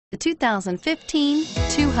The 2015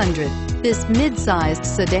 200. This mid-sized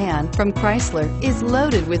sedan from Chrysler is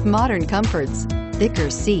loaded with modern comforts. Thicker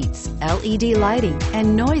seats, LED lighting,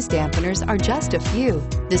 and noise dampeners are just a few.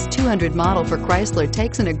 This 200 model for Chrysler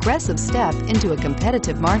takes an aggressive step into a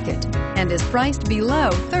competitive market and is priced below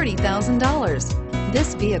 $30,000.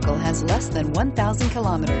 This vehicle has less than 1,000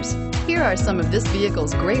 kilometers. Here are some of this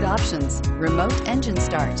vehicle's great options: remote engine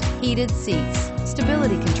start, heated seats,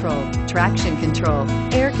 stability control, traction control,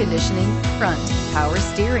 air conditioning, front, power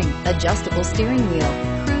steering, adjustable steering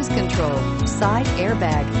wheel, cruise control, side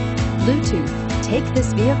airbag, Bluetooth. Take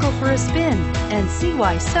this vehicle for a spin and see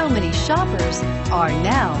why so many shoppers are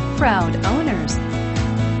now proud owners.